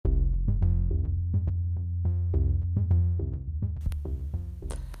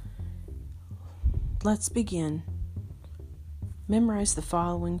Let's begin. Memorize the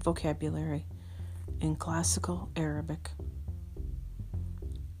following vocabulary in Classical Arabic.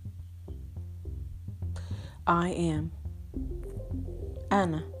 I am.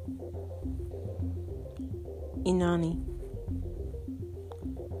 Ana. Inani.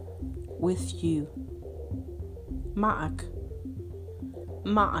 With you. Ma'ak.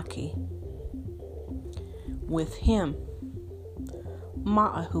 Ma'aki. With him.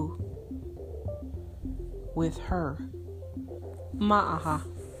 Ma'ahu. With her. Ma'aha.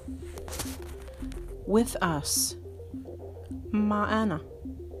 With us. Ma'ana.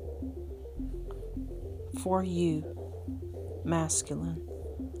 For you. Masculine.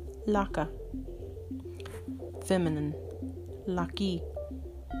 Laka. Feminine. Laki.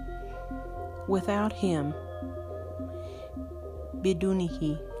 Without him.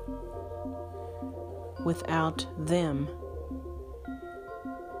 Bidunihi. Without them.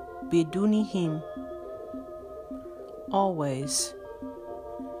 Bidunihim. Always.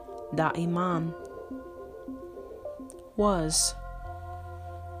 Da'iman. Was.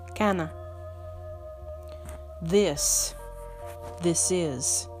 Kana. This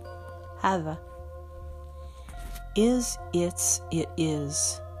is. Hada. Is, it's, it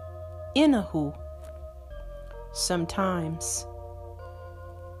is. Inahu. Sometimes.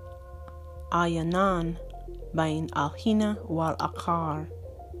 Ayanan bain al-hina wal-aqar.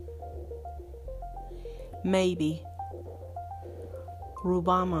 Maybe.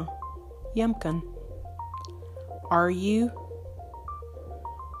 Rubama. Yamkan. Are you?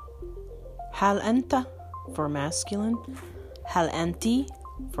 Hal anta for masculine. Hal anti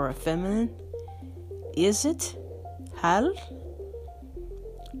for a feminine. Is it? Hal?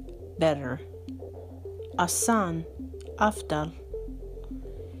 Better. Asan. Afdal.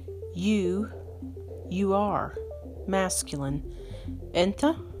 You are. Masculine.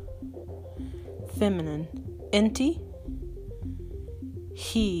 Enta. Feminine. Enti.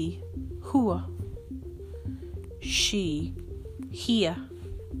 He. Hua. She. Hia.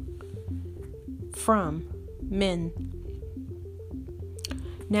 From. Men.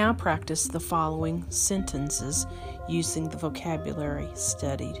 Now practice the following sentences using the vocabulary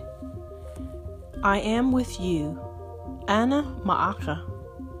studied. I am with you. Ana ma'aka.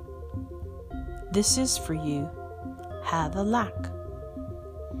 This is for you. Hada lak.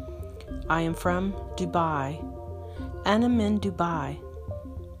 I am from Dubai. Ana min Dubai.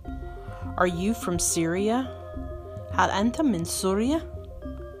 Are you from Syria? Hal anta min Syria?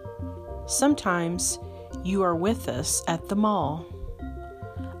 Sometimes you are with us at the mall.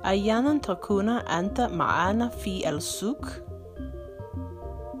 Ayanan takuna anta ma'ana fi al-suq?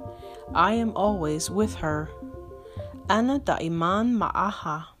 I am always with her. Ana da'iman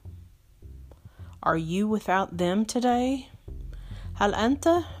ma'aha. Are you without them today? Hal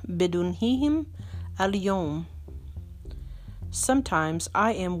anta bidunhihim al-yom? Sometimes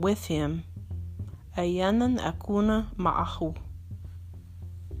I am with him. Ayanan akuna ma'ahu.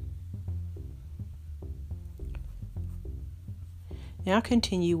 Now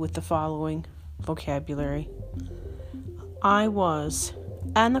continue with the following vocabulary. I was.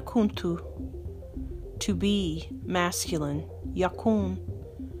 Ana kuntu. To be, masculine. Yakun.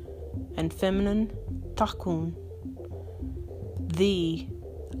 And feminine. Takun. The.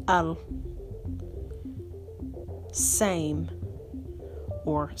 Al. Same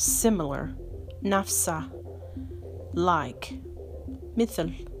or similar. Nafsa. Like.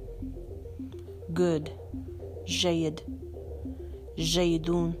 Mithal. Good. Jayid.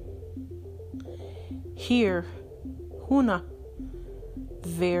 Jaydun. Here. Huna.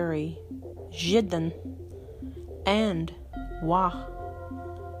 Very. Jiddan. And. Wah.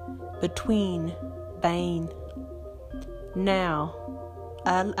 Between. Bain. Now.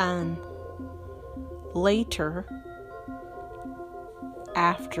 Al-an. Later.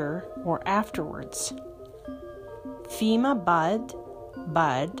 After or afterwards. Fima bad.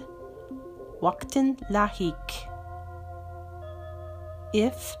 Bad. Waqtin lahik.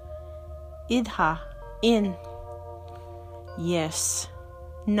 If. Idha. In. Yes.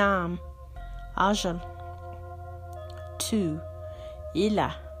 Nam. Ajal. To.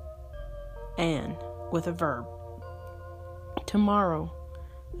 Ila. And with a verb. Tomorrow.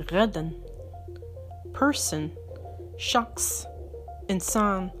 Ghadan. Person. Shaks.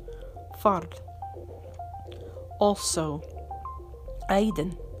 Insan. Fard. Also.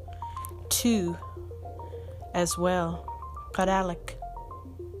 Aidan. To. As well. Qadalik.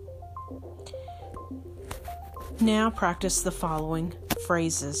 Now practice the following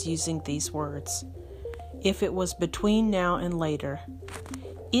phrases using these words. If it was between now and later.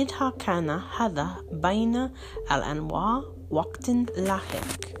 إذا كان هذا بين الأنواع وقت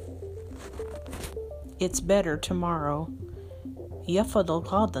لاحق. It's better tomorrow. يفضل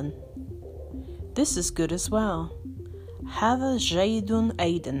غدا. This is good as well. هذا جيد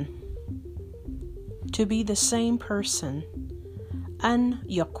أيضا. To be the same person. أن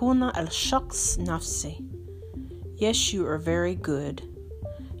يكون الشخص نفسه. Yes, you are very good.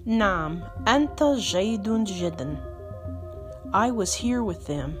 نعم, أنت جيد جدا. I was here with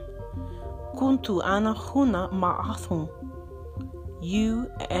them. كنت أنا هنا معهم. You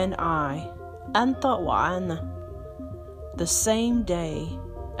and I. أنت وأنا. The same day.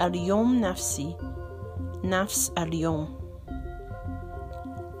 اليوم نفسي. نفس اليوم.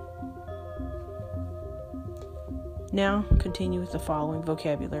 Now continue with the following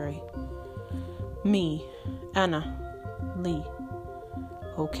vocabulary. Me. أنا. لي.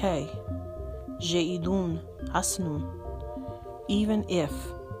 Okay. جيدون. حسنون. Even if.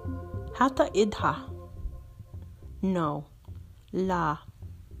 حتى إدها. No. لا.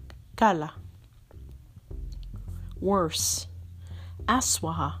 كلا. Worse.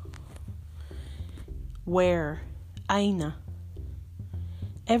 أسوأ. Where. أين.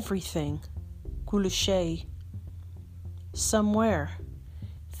 Everything. كل شيء. Somewhere.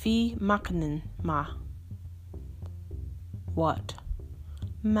 في مكان ما. What.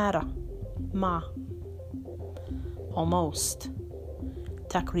 متى. ما. Almost.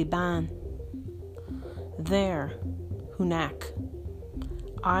 تقريبا. There. هناك.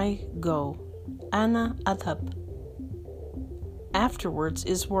 I go. أنا أذهب. Afterwards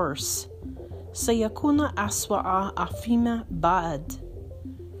is worse. سيكون أسوأ فيما بعد.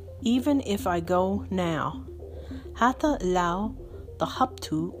 Even if I go now. حتى لو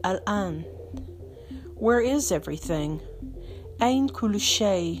ذهبت الآن. Where is everything? أين كل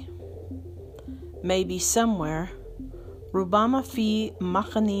شيء? Maybe somewhere. ربما في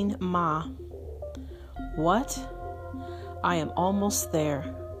مكان ما. What? I am almost there.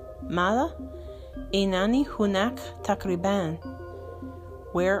 ماذا؟ إنني هناك تقريبا.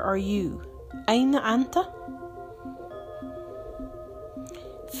 Where are you? أين أنت؟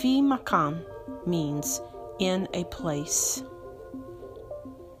 في مكان means in a place.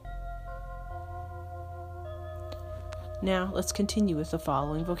 Now let's continue with the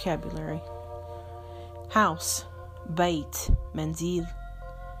following vocabulary. House. بيت. منزل.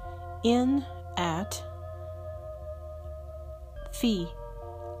 In. At. في.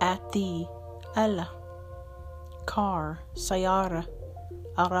 At the. على. Car. سيارة.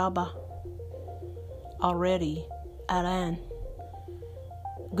 عربة. Already. الآن.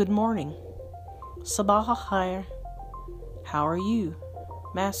 Good morning. صباح الخير. How are you?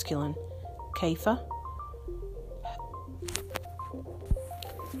 Masculine. كيف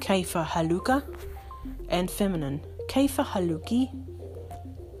حالك? And feminine. كيف حالك?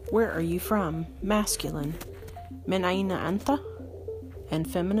 Where are you from? Masculine. من أين أنت? And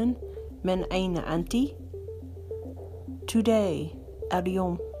feminine. من أين أنت? Today.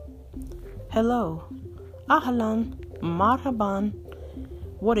 اليوم. Hello. أهلا. مرحبا.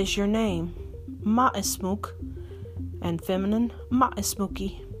 What is your name? ما اسمك? And feminine. ما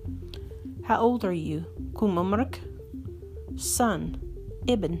اسمك? How old are you? كم عمرك? Son.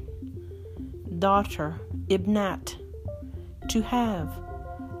 ابن. Daughter. ابنات. To have.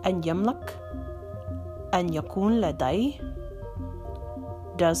 أن يملك. أن يكون لديه.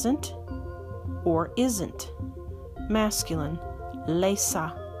 Doesn't or isn't. Masculine. ليس.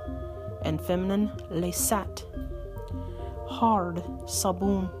 And feminine. ليست. Hard.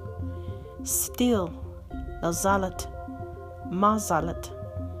 صابون. Still. لازالت. ما زالت.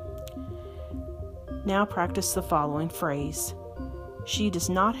 Now practice the following phrase. She does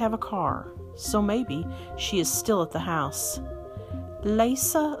not have a car, so maybe she is still at the house.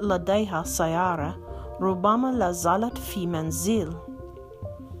 ليس لديها سيارة, ربما لا زالت في منزل.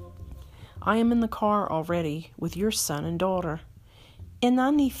 I am in the car already with your son and daughter.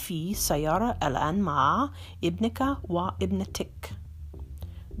 إنني في سيارة الآن مع ابنك وابنتك.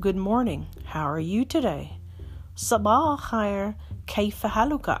 Good morning. How are you today? صباح الخير. كيف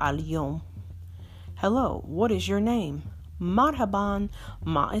حالك اليوم? Hello. What is your name? مرحبا.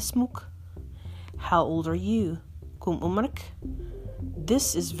 ما اسمك? How old are you? كم عمرك?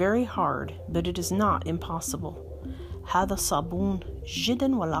 This is very hard, but it is not impossible. هذا صعب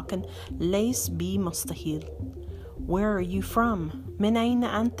جدا ولكن ليس بمستحيل. Where are you from? من أين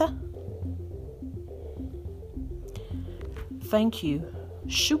أنت? Thank you.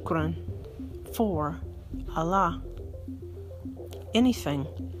 شكرا. For. Allah. Anything.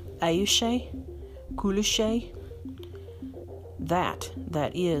 أي شيء. كل شيء.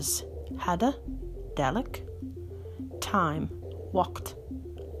 That is. هذا. ذلك. Time. وقت.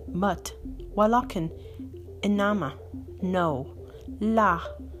 But. ولكن. إنما. No. لا.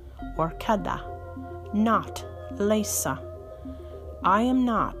 or كذا. not, ليس. I am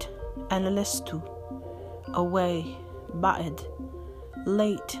not, أنا لست. Away, بعد.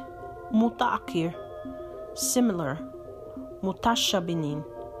 Late, متأخر. Similar, متشابهين.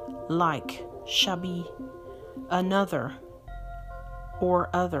 Like, شبيه. Another, or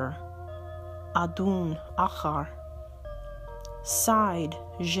other. أدون, آخر. Side,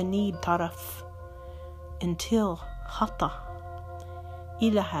 جانب, طرف. Until, خطأ.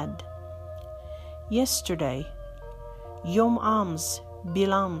 إلى حد. Yesterday, يوم أمس,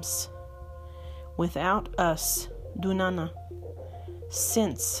 بالأمس. Without us, دوننا.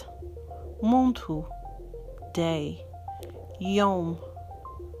 Since, منذ, day. يوم,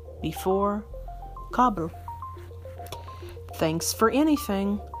 before, قبل. Thanks for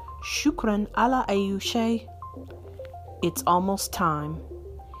anything. شكرا على أي شيء. It's almost time.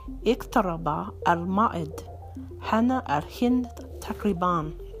 اقترب الموعد. حان الحين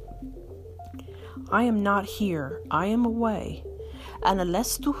تقريبا. I am not here. I am away. أنا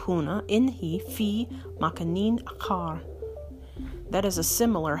لست هنا. إنهي في مكان آخر. That is a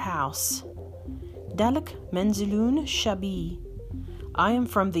similar house. ذلك منزل شبيه. I am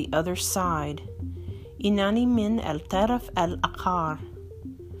from the other side. إنني من الطرف الآخر.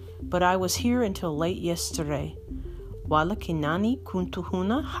 But I was here until late yesterday. ولكنني كنت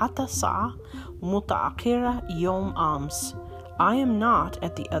هنا حتى ساعة متأخرة يوم أمس. I am not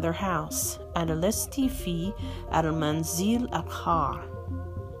at the other house. أنا لست في المنزل الآخر.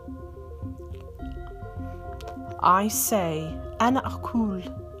 I say, أنا أقول.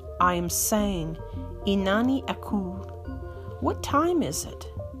 I am saying, إنني أقول. What time is it?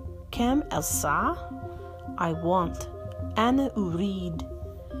 كم الساعة? I want. أنا أريد.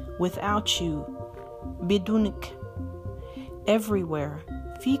 Without you. بدونك. Everywhere.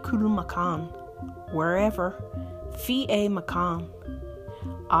 في كل مكان. Wherever. في أي مكان.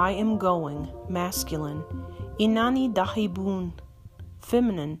 I am going. Masculine. إنني ذاهب.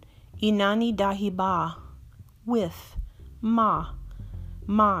 Feminine. إنني ذاهبة. With. ما.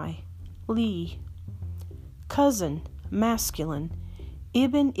 My. لي. Cousin. Masculine.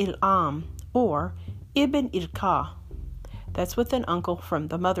 Ibn il-am, or Ibn il-ka. That's with an uncle from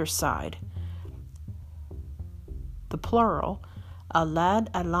the mother's side. The plural, alad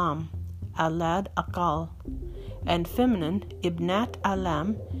alam, alad akal. And feminine, ibnat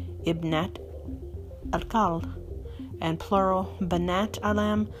alam, ibnat alkal. And plural, banat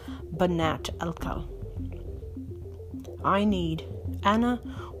alam, banat alkal. I need, ana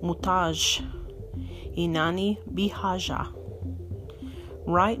mutaj, inani bihaja.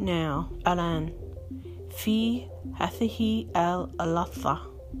 Right now, alan, fi hathihi al-alatha.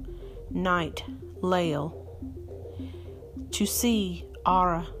 Night, layl. To see,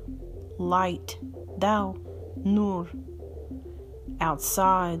 ara, light, thou, nur.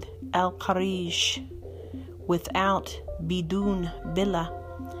 Outside, al-qarish. Without, bidun, bila.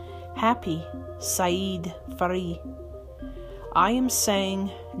 Happy, said, fari. I am saying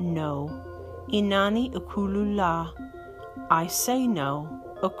no. Inani ukulula. I say no.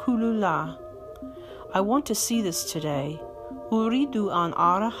 Ukulula. I want to see this today. Uridu an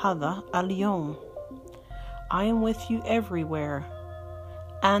ara hada al-yom. I am with you everywhere.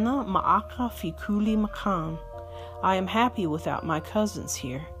 Ana ma'aka fi kuli makan. I am happy without my cousins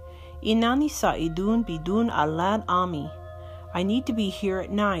here. Inani sa'idun bidun alad ami. I need to be here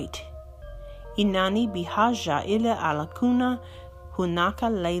at night. Inani bihaja ila alakuna hunaka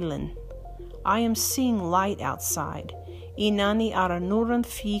laylan. I am seeing light outside. Inani ara nuran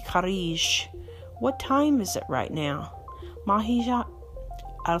fi kharij. What time is it right now? Mahija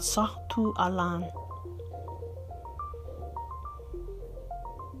al-sahtu alan.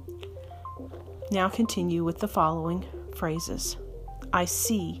 Now continue with the following phrases. I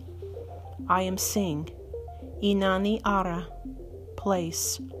see. I am seeing. Inani ara.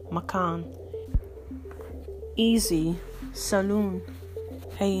 Place. Makan. Easy. Saloon.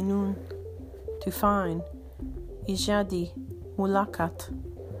 Haynun. To find. Ijadi. Mulakat.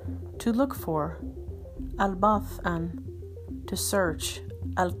 To look for. Al-bath an. To search.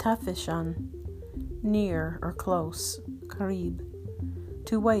 Al-tafishan. Near or close. Karib.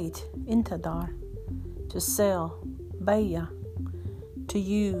 To wait. Intadar. To sell. Baya. To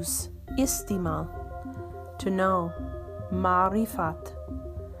use. Istimal. To know. Ma'rifat.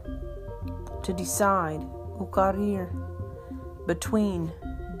 To decide. Ukarir. Between.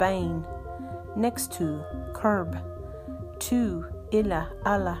 Bain. Next to. Curb. To. Ila.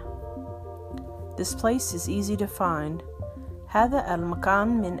 Allah. This place is easy to find. هذا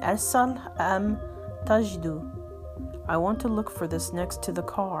المكان من أسهل أم تجد. I want to look for this next to the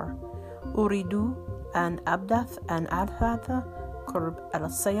car. أريد أن أبدأ أن أبحث قرب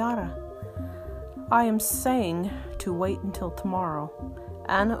السيارة. I am saying to wait until tomorrow.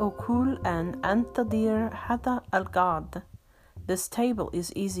 أنا أقول أن أنتظر هذا الغد. This table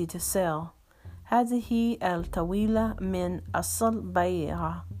is easy to sell. هذه الطاولة من أصل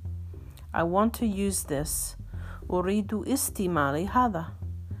بيعها. I want to use this. أريد استعمال هذا.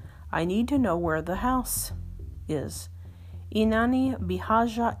 I need to know where the house is. إنني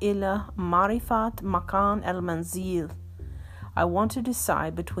بحاجة إلى معرفة مكان المنزل. I want to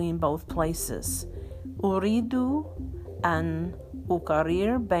decide between both places. أريد أن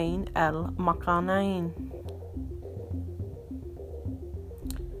أقرر بين المكانين.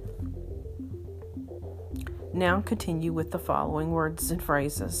 Now continue with the following words and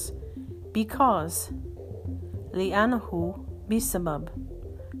phrases. Because, لأنه بسبب,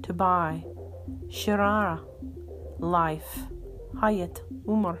 to buy, شرارة, life, حياة,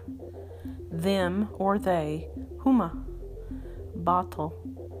 umr, them or they, huma, bottle,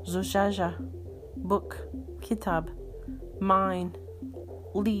 زجاجة, book, kitab, mine,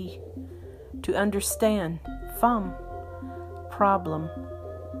 li, to understand, fam, problem,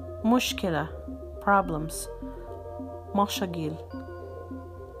 mushkila, problems, مشاغل,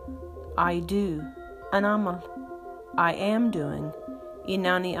 I do, أنعمل, I am doing,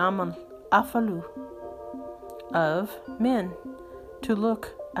 إنني أعمل, أفعل, of, من, to look,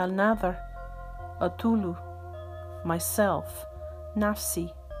 النظر, أطول, myself,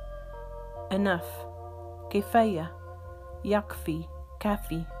 نفسي, enough, كفاية, يكفي,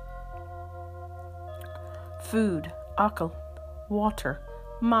 كافي, food, أكل, water,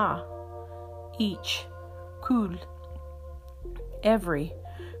 ما, each, كل, every,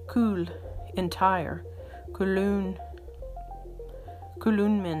 كل, entire, كلون,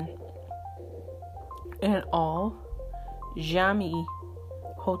 كلون من, and all, جامعي,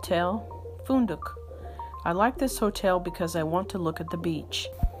 hotel, فندق. I like this hotel because I want to look at the beach.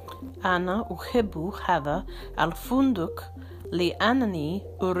 أنا أحب هذا الفندق لأنني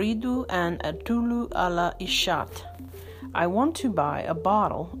أريد أن أطل على الشط. I want to buy a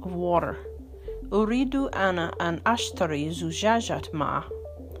bottle of water. أريد أنا أن أشتري زجاجة ماء.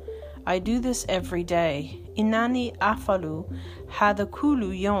 I do this every day. إنني أفعل هذا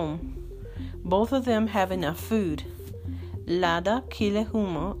كل يوم. Both of them have enough food. لدى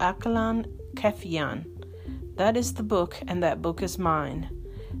كلاهما أكلان كافيان. That is the book and that book is mine.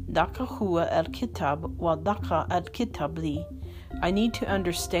 ذاك هو الكتاب وذاك الكتاب لي. I need to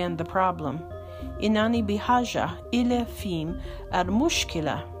understand the problem. إنني بحاجة إلى فهم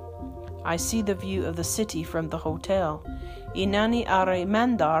المشكلة. I see the view of the city from the hotel. إنني أرى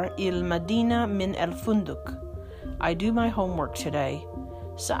منظر المدينة من الفندق. I do my homework today.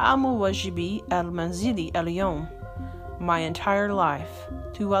 سأعمل واجبي المنزلي اليوم. My entire life.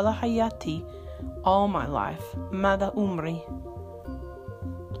 طوال حياتي. All my life. مدى عمري.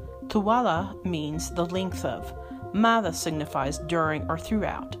 طوال means the length of. مدى signifies during or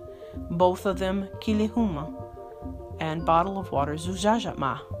throughout. Both of them كلاهما. And bottle of water زجاجة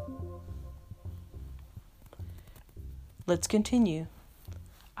ماء. Let's continue.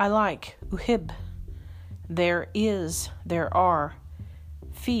 I like, أحب. There is, there are.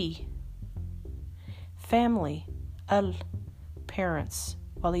 في, family, parents,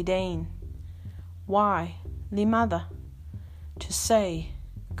 والدين. Why, لماذا, to say,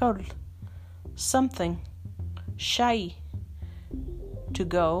 قل, something, شيء, to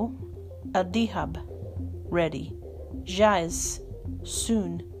go, الذهاب, ready, جاهز,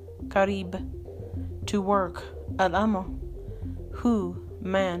 soon, قريب, to work, العمل, who,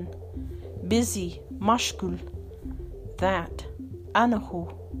 man, busy, مشغول, that,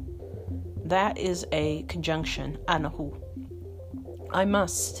 أنه. That is a conjunction, أنه. I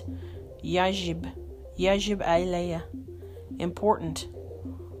must, يجب, يجب علي, important,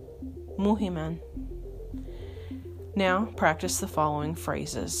 مهما. Now practice the following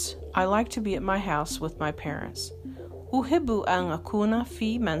phrases. I like to be at my house with my parents. أحب أن أكون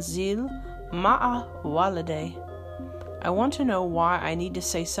في منزل مع والدي. I want to know why I need to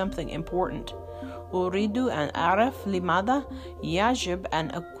say something important. أريد أن أعرف لماذا يجب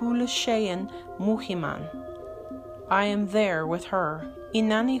أن أقول شيئا مهما. I am there with her.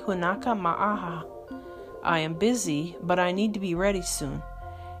 إنني هناك معها. I am busy, but I need to be ready soon.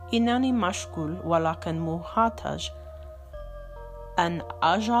 إنني مشغول ولكن محتاج أن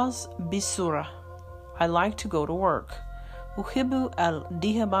أجهز بسرعة. I like to go to work. أحب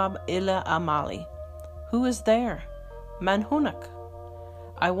الذهاب إلى عملي. Who is there? من هناك?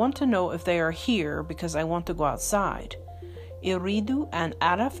 I want to know if they are here because I want to go outside. أريد أن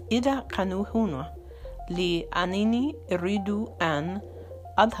أعرف إذا كانوا هنا لأنني أريد أن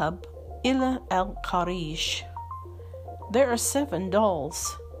أذهب إلى الخارج. There are 7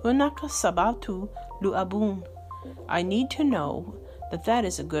 dolls. Hunaka sabatu lu'abun. I need to know that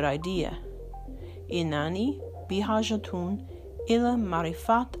is a good idea. Inani bihajatun ila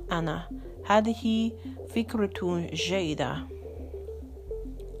marifat ana hadihi fikratun jayda.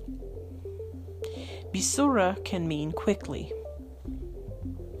 Bisura can mean quickly.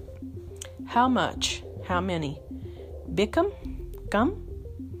 How much? How many? Bikam? Come?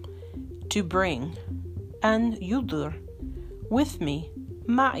 To bring. An yudur. With me.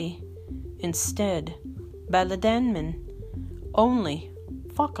 Ma'i. Instead. Baladan min. Only.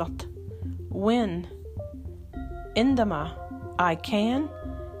 Fakat. When. Indama. I can.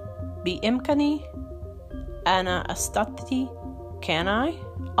 Biimkani. Ana astati. Can I?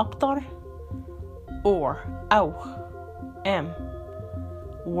 Aqtar. Or. Aw. Am.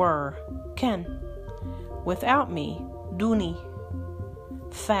 Were. Can. Without me. Duni.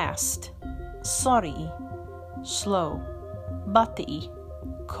 Fast. Sorry. Slow. Bati.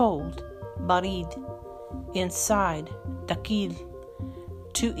 Cold. Barid. Inside. Dakil.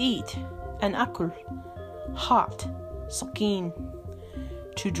 To eat. An akul. Hot. Sakin.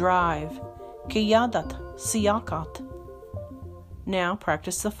 To drive. Kiyadat. Siyakat. Now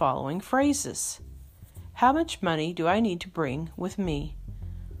practice the following phrases. How much money do I need to bring with me?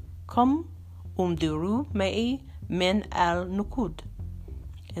 Kom umduru mei min al nukud.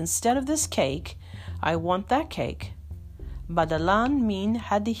 Instead of this cake, I want that cake. Badalan min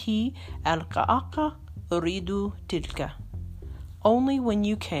hadihi al qa'aqa uridu tilka. Only when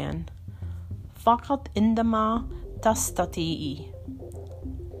you can. Faqat indama tastati'i.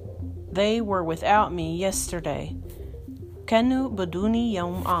 They were without me yesterday. Kanu baduni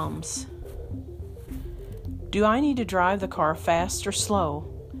yawm ams. Do I need to drive the car fast or slow?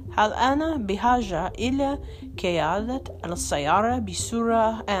 هل أنا بحاجة إلى قيادة السيارة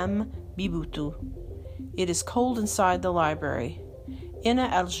بسرعة أم ببطء? It is cold inside the library. إن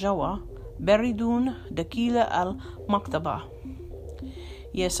الجو برد داخل المكتبة.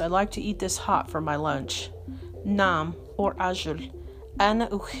 Yes, I like to eat this hot for my lunch. نعم or أجل. أنا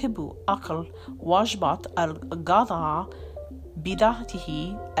أحب أكل وجبات الغداء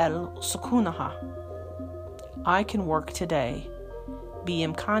بذاته السخونة. I can work today.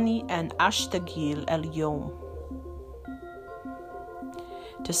 بإمكاني أن أشتغل اليوم.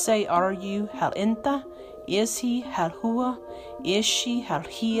 To say are you, هل أنت, is he, هل هو, is she, هل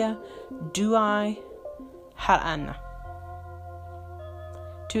هي, do I, هل أنا.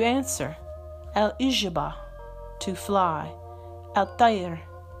 To answer, الإجابة, to fly, الطير,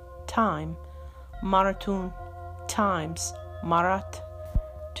 time, marathon, times, marat,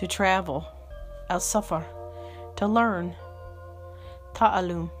 to travel, السفر, to learn,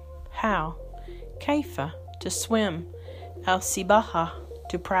 ta'alum, how, kaifa, to swim, al-sibaha,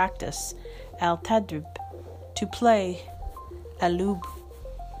 to practice, al-tadrib, to play, al-lub,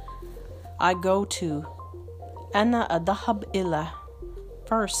 I go to, ana adahab ila,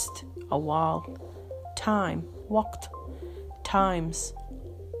 first, a wall, time, waqt, times,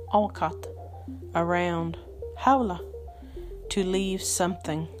 awqat, around, hawla, to leave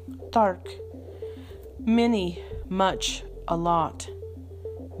something, tark, many, much, a lot,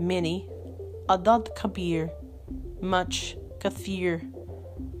 many, adad kabir, much, kathir,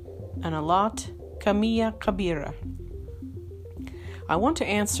 and a lot, kamiya kabira. I want to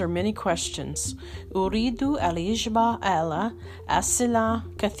answer many questions. Uridu al-ijba ala asila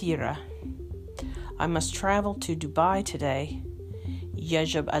kathira. I must travel to Dubai today.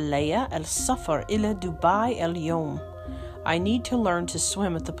 Yajab alayya al-safar ila Dubai al-yawm. I need to learn to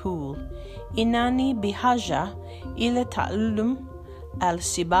swim at the pool. Inani bihaja ila ta'allum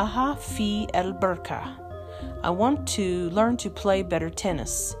al-sibaha fi al-barka. I want to learn to play better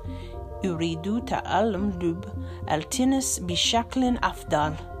tennis. Uridu ta'allum lub al-tennis bishaklin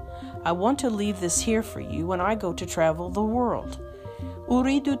afdal. I want to leave this here for you when I go to travel the world.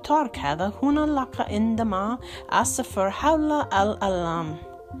 Uridu tark hada huna laka indama asafar hawla al-alam.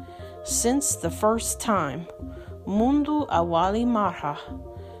 Since the first time, mundu awali marha,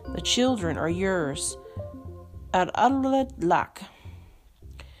 the children are yours. Al-alad lak.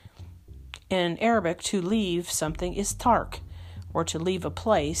 In Arabic, to leave something is tark, or to leave a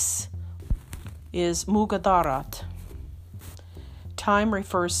place is mugadarat. Time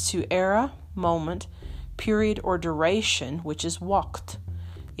refers to era, moment, period, or duration, which is waqt.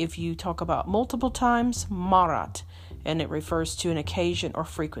 If you talk about multiple times, marat, and it refers to an occasion or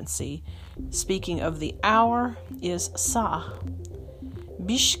frequency. Speaking of the hour is sa'.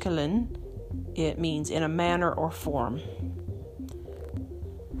 Bishkalin, it means in a manner or form.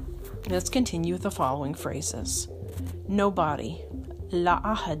 Let's continue with the following phrases. Nobody, la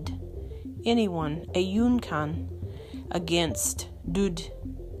ahad, anyone, ayun kan, against, dud,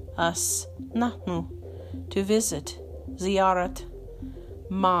 us, نحن, to visit, زيارة,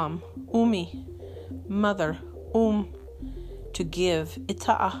 mom, أمي, mother, to give,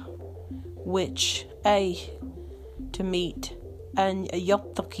 إتاء, which, أي, to meet, أن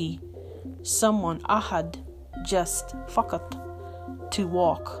يلتقي, someone, أحد, just, فقط, to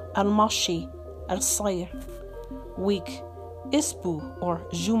walk, المشي, السير, week, إسبوع or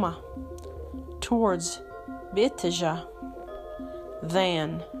جمعة, towards, باتجاه,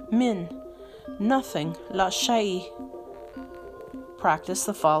 than, من, nothing, لا شيء. Practice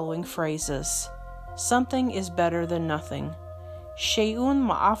the following phrases. Something is better than nothing. شيء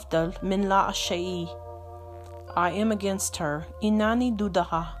ما أفضل من لا شيء. I am against her. إنني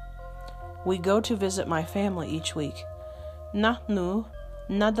ضدها. We go to visit my family each week. نحن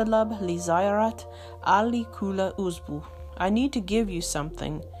نذهب لزيارة أهلي كل أسبوع. I need to give you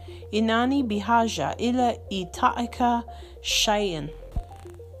something. إنني بحاجة إلى إعطائك شيئا.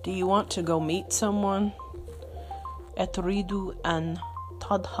 Do you want to go meet someone? أتريد أن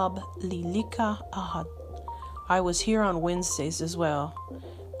تذهب للقاء أحد. I was here on Wednesdays as well.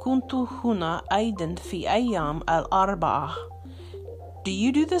 كنت هنا أيضا في أيام الأربعاء. Do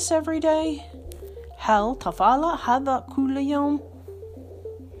you do this every day? هل تفعل هذا كل يوم?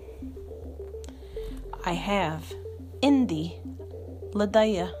 I have. عندي.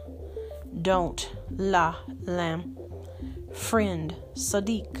 لدي. Don't. لا. لم. Friend.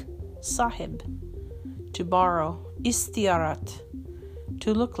 صديق. صاحب. To borrow. استيارات.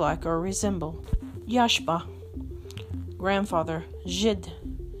 To look like or resemble. يشبه. Grandfather. جد.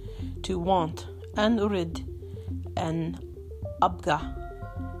 To want. أن أريد. أن أبقى.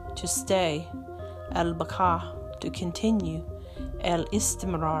 To stay. البقاء. To continue.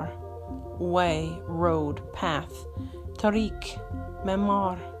 الاستمرار. Way, road, path. طريق.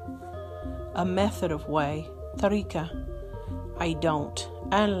 معمار. A method of way. طريقة. I don't.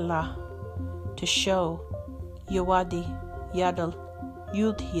 أن لا. To show. يودي. يدل.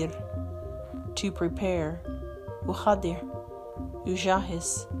 يظهر. To prepare. أحضر.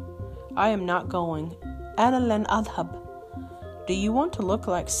 يجهز. I am not going. أنا لن أذهب. Do you want to look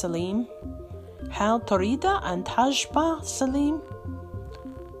like Salim? هل تريد أن تشبه سليم?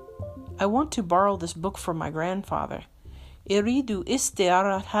 I want to borrow this book from my grandfather. أريد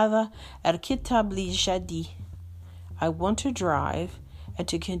استعارة هذا الكتاب لجدي. I want to drive and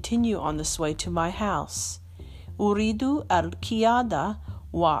to continue on this way to my house. أريد القيادة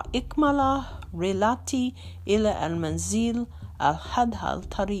وإكمال رحلتي إلى المنزل هذا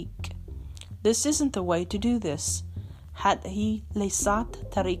الطريق. This isn't the way to do this. هذه ليست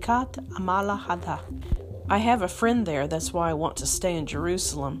طريقة عمل هذا. I have a friend there, that's why I want to stay in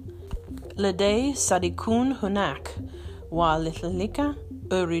Jerusalem. لدي صديقون هناك ولذلك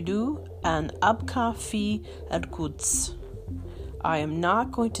أريد أن أبقى في القدس. I am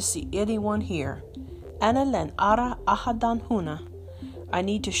not going to see anyone here. أنا لن أرى أحدا هنا. I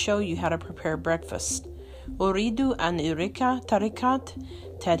need to show you how to prepare breakfast. أريد أن أريك طريقة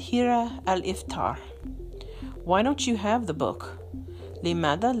تحضير الإفطار. Why don't you have the book?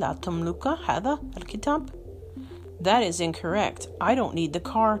 لماذا لا تملك هذا الكتاب? That is incorrect. I don't need the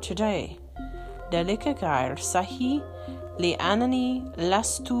car today. ذلك غير صحيح لأنني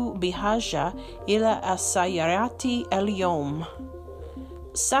لست بحاجة إلى السيارة اليوم.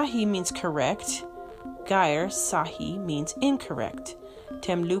 صحيح means correct. غير صحيح means incorrect.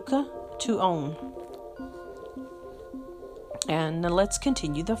 تملك to own. And now let's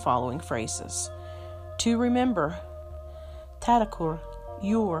continue the following phrases. To remember. تذكر.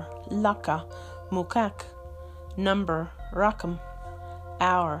 your. لك. مكاك. number. رقم.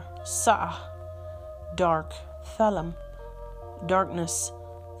 hour. ساعة. dark. ظلم. darkness.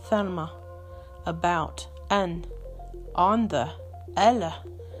 ظلمة. about. أن. on the. إلى.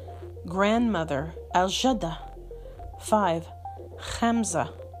 grandmother. الجدة. 5. خمسة.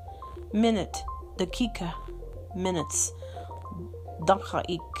 minute. دقيقة. minutes.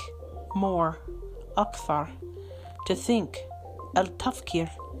 دقائق. more. أكثر. to think. التفكير.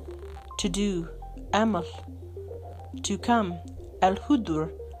 to do. أمل. to come. الحضور.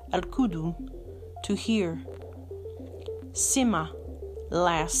 القدوم. to hear. سمع.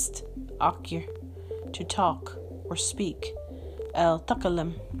 last. آخر. to talk or speak.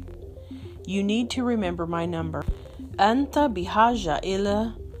 التكلم. You need to remember my number. أنت بحاجة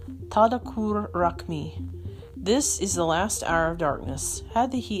إلى تذكر رقمي. This is the last hour of darkness.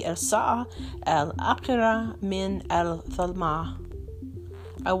 هذه الساعة الأخيرة من الظلمة.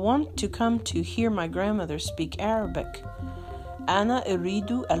 I want to come to hear my grandmother speak Arabic. أنا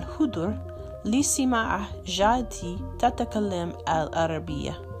أريد الحضور لسماع جدتي تتكلم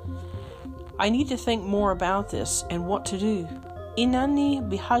العربية. I need to think more about this and what to do. إنني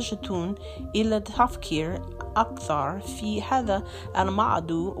بحاجة إلى التفكير أكثر في هذا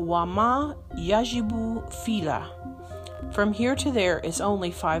الموضوع وما يجب فعله. From here to there is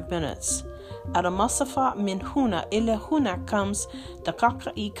only 5 minutes. المسافة من هنا إلى هنا comes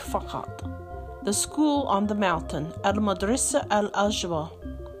دقائق فقط. The school on the mountain. المدرسة الأجوى.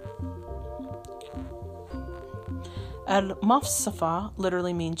 المفسفة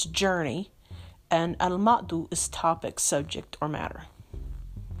literally means journey, and al-ma'du is topic, subject, or matter.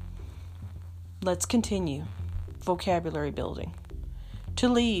 Let's continue. Vocabulary building. To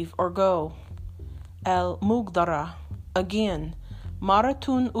leave or go. Al-mugdara, again.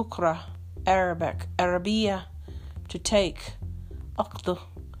 Maratun ukra, Arabic, Arabiya, to take. Aqdu,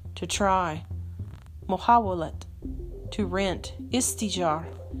 to try. Muhawalat, to rent. Istijar,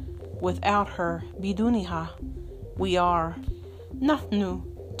 without her. Biduniha, we are.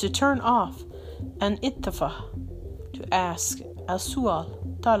 Nahnu, to turn off. An ittafa, to ask.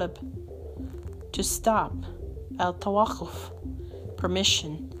 Al-sual, talib, to stop. Al-tawakuf,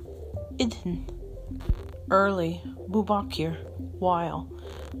 permission. Idhin, early. Bubakir, while.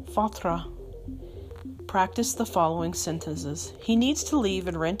 Fatra, practice the following sentences. He needs to leave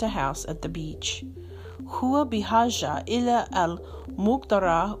and rent a house at the beach. هو بحاجة إلى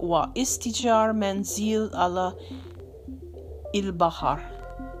المقدرة واستئجار منزل على البحر.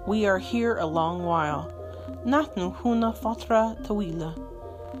 We are here a long while. نحن هنا فترة طويلة.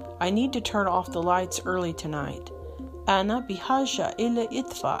 I need to turn off the lights early tonight. أنا بحاجة إلى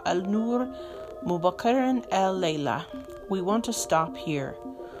إطفاء النور مبكرا الليلة. We want to stop here.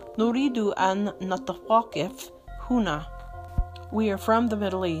 نريد أن نتوقف هنا. We are from the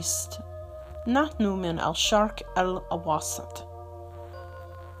Middle East. نحن من الشرق الأوسط.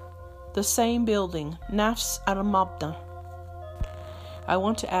 The same building. نفس المبنى. I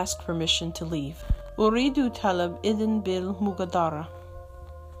want to ask permission to leave. أريد طلب إذن بالمغادرة.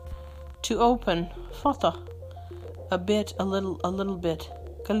 To open. فتح. A bit, a little bit.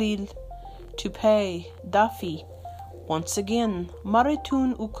 قليل. To pay. دافي. Once again.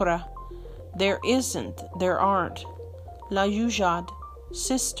 مرة أخرى. There isn't. There aren't. لا يوجد.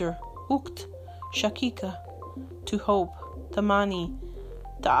 Sister. أخت. شقيقة. To hope. تماني.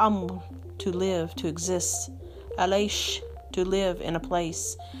 تأمل. To live. To exist. العيش. To live in a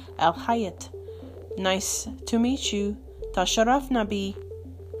place. الحياة. Nice to meet you. تشرفنا بي.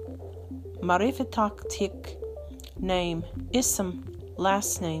 معرفتك. Name. اسم.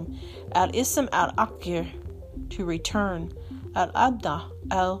 Last name. الاسم الأخير. To return. الأبدا.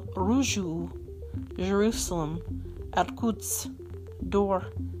 الرجوع. Jerusalem. القدس. Door.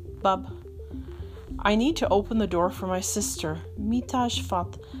 باب. I need to open the door for my sister. ميتاج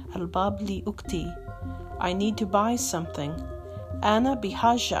فات الباب لأختي. I need to buy something. أنا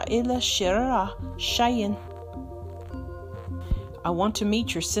بحاجة إلى شراء شيء. I want to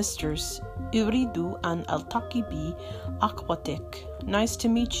meet your sisters. أريد أن ألتقي بأخواتك. Nice to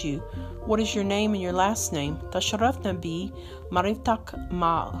meet you. What is your name and your last name? تشرفنا بمعرفتك.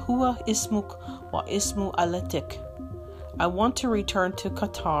 ما هو اسمك واسم عائلتك. I want to return to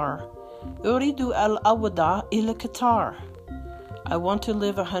Qatar. أريد العودة إلى Qatar. I want to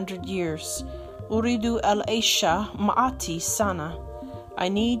live 100 years. أريد العيش مئة سنة. I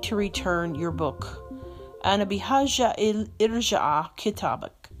need to return your book. أنا بحاجة إلى إرجاع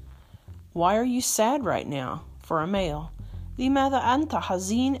كتابك. Why are you sad right now? For a male. لماذا أنت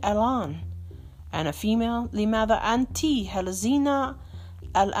حزين الآن? أنا female. لماذا أنت حزينة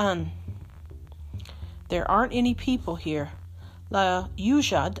الآن? There aren't any people here. لا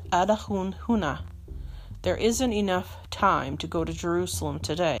يوجد أحد هنا. There isn't enough time to go to Jerusalem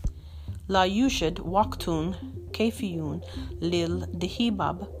today. لا يوجد وقت كافي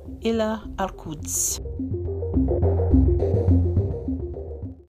للذهاب إلى القدس.